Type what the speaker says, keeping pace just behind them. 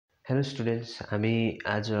Hello students, हामी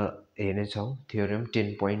आज हेर्नेछौँ Theorem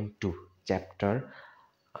 10.2 chapter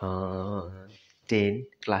 10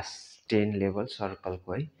 class 10 level circle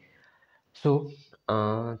को है. So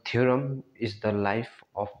theorem is the life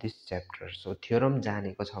of this chapter. So theorem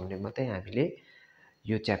जानेको छ भने मात्रै हामीले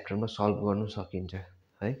यो chapter मा solve गर्नु सकिन्छ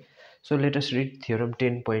है. So let us read Theorem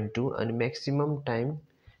 10.2 and maximum time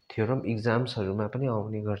theorem exams हरुमा पनि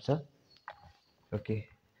आउने गर्छ. Okay.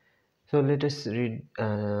 So let us read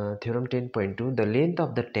Theorem 10.2. The length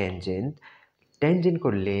of the tangent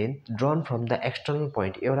को length drawn from the external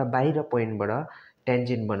point एउटा बाहिर point बाट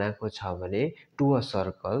tangent बनाएको छ भने to a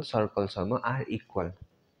circle सम्म are equal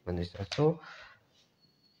भन्दैछ. So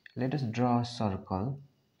let us draw a circle.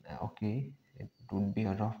 Okay, it would be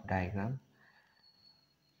a rough diagram.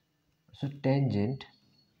 So tangent,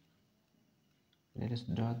 let us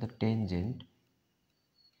draw the tangent.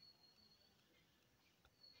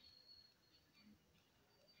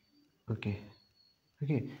 Okay.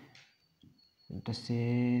 Let us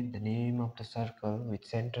say the name of the circle with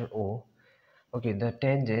center O. Okay, the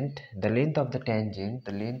length of the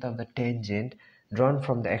tangent drawn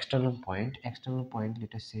from the external point,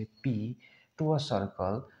 let us say P, to a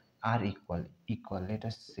circle are equal. Let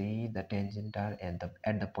us say the tangent are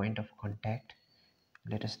at the point of contact.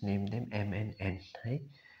 Let us name them M and N. Right?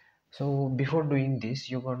 So before doing this,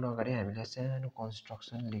 you गर्न अगाडि हामीले सानो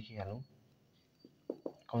construction लेखिहालौं.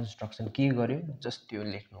 Construction के गर्यो just त्यो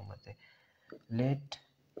लेख्नु मात्रै. Let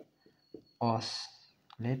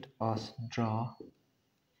us draw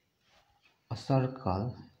a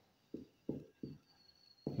circle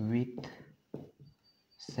with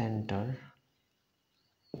center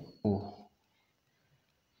O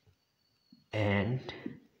and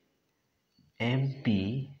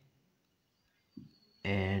MP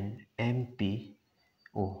and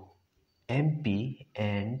MPO. MP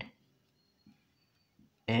and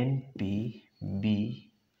NP be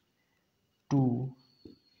two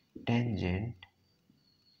tangent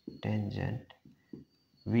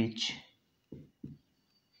which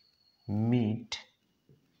meets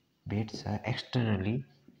externally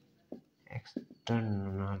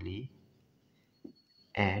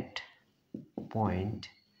at point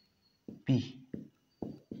P.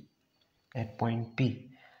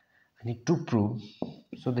 And to prove,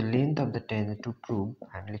 so the length of the tangent, to prove,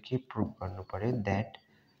 हामीले के prove गर्नु पर्यो that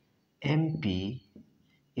MP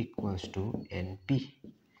equals to NP.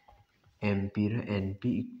 MP र NP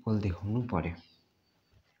equal देखाउनु पर्यो.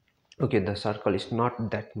 Okay, the circle is not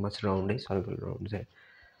that much round. Circle round है.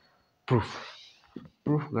 Proof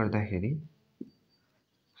गर्दाखेरि,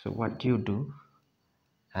 so what you do,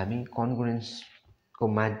 हामी congruence को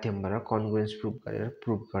माध्यमबाट congruence proof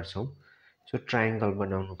गर्छौं. So triangle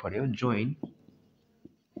बनाउनु पर्यो. Join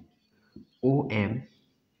OM,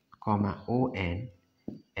 ON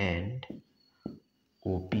and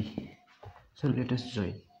OP. So let us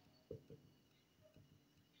join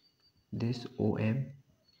this OM,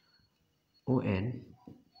 ON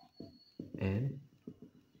and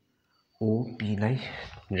OP लाई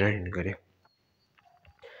join गर्यो.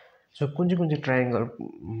 So कुन चाहिँ triangle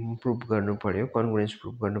proof गर्नु पर्यो, congruence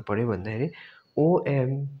proof गर्नु पर्यो भन्दाखेरि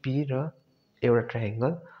OMP र एउटा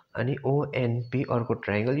triangle अनि ONP अर्को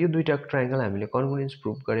triangle, यो दुईटा triangle हामीले congruence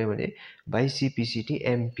proof गर्यो भने by CPCT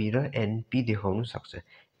MP र NP देखाउन सक्छ.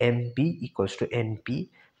 MP equals to NP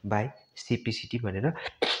by CPCT भनेर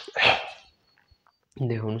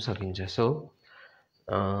देखाउन सकिन्छ. So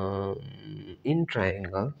in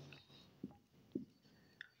triangle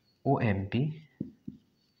OMP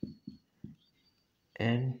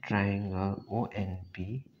and triangle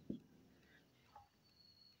ONP,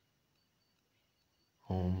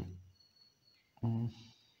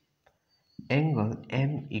 angle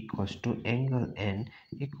M equals to angle N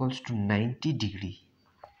equals to 90 degree.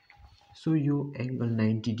 So यो angle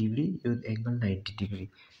 90 degree, यो angle 90 degree.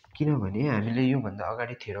 किनभने हामीले यो भन्दा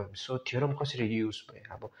अगाडि theorem, so theorem कसरी युज भयो,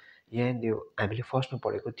 अब यहाँ यो हामीले फर्स्टमा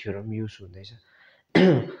पढेको theorem युज हुँदैछ.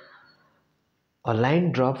 A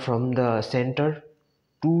line drop from the center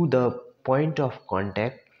to the point of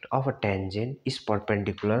contact of a tangent is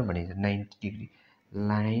perpendicular भनिन्छ 90 degree.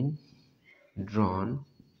 Line drawn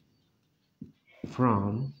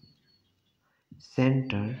from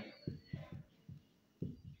center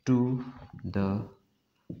to the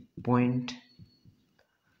point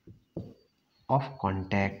of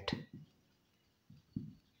contact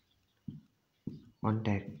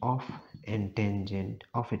of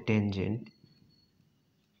a tangent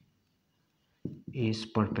is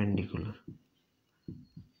perpendicular,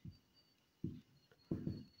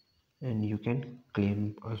 and you can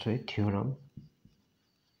claim also a theorem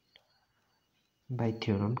by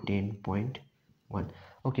Theorem 10.1.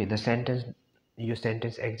 Okay the sentence यो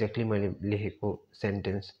sentence exactly मैले लेखेको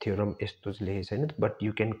sentence theorem यस्तो चाहिँ लेखेको छैन but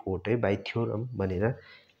you can coat है by theorem भनेर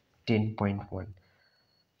 10.1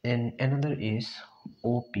 and another is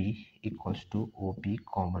OP equals to OP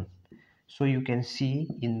common. So you can see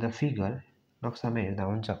in the figure नक्सामा हेर्दा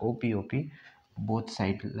हुन्छ OP OP both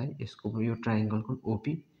side लाई यसको यो ट्रायंगल को OP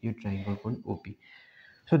यो ट्रायंगल को OP.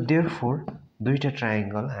 So therefore दुईटा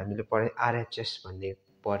ट्रायंगल हामीले पढे RHS भन्ने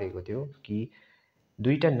पढेको थियो कि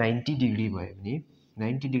दुईटा 90 डिग्री भयो भने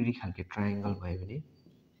 90 डिग्री खालको ट्रायंगल भयो भने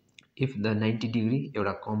if the 90 degree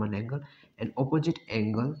एउटा common angle and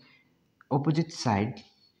opposite side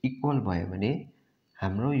equal भयो भने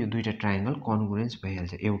हाम्रो यो दुईटा ट्रायंगल कन्ग्रुएन्स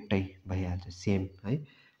भइहाल्छ एउटै भइहाल्छ सेम है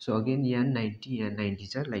सो अगेन यहाँ 90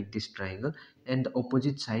 छ like this triangle and the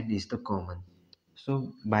opposite side is the common so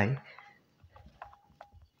by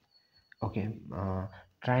okay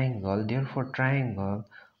triangle therefore triangle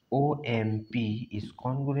OMP is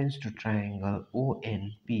congruent to triangle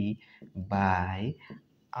ONP by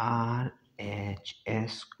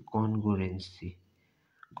RHS congruency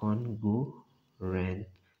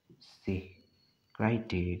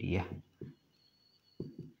criteria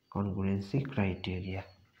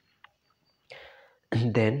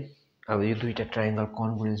then अब यो दुईटा triangle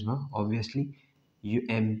कन्ग्रुएन्स भयो obviously यो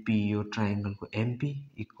MP यो triangle को MP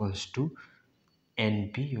equals to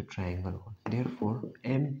NP यो triangle को therefore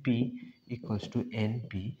MP equals to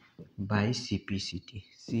NP by CPCT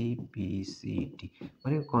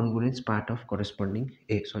भनेको कन्ग्रुएन्स part of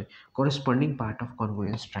corresponding part of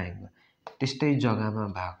congruence triangle त्यस्तै जग्गामा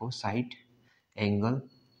भएको साइड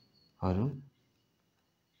एंगलहरु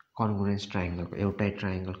congruence triangle को एउटै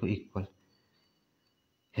ट्रायंगल को equal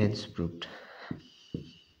hence proved.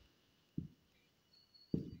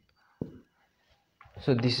 So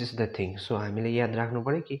this is the thing. So हामीले याद राख्नु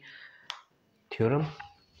पर्यो कि थ्योरम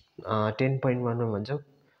 10.1 मा भन्छ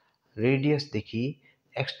रेडियस देखि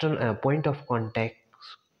external point of contact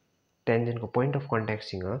tangent को पोइन्ट अफ कन्ट्याक्ट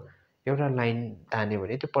सँग एउटा लाइन तान्यो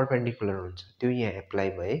भने त्यो परपेन्डिकुलर हुन्छ त्यो यहाँ एप्लाई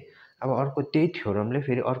भए अब अर्को त्यही थ्योरमले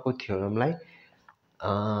फेरि अर्को थ्योरमलाई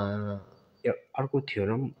अर्को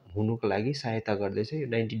थ्योरम हुनुको लागि सहायता गर्दैछ यो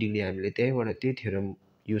 90 डिग्री हामीले त्यहीबाट त्यही थ्योरम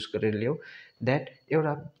युज गरेर ल्याउ दैट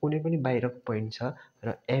एउटा कुनै पनि बाहिरको पोइन्ट छ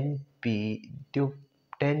र MP त्यो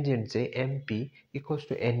टेन्जेन्ट चाहिँ MP इक्वल्स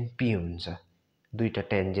टु NP हुन्छ दुईटा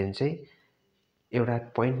टेन्जेन्ट चाहिँ एउटा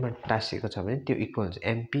पोइन्टमा टाँसेको छ भने त्यो equals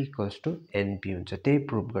MP equals to NP हुन्छ त्यही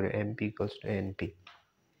प्रुभ गर्यो MP equals to NP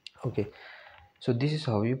okay so this is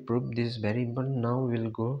how you prove this is very important now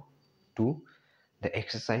we'll go to the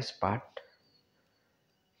exercise part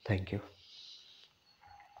thank you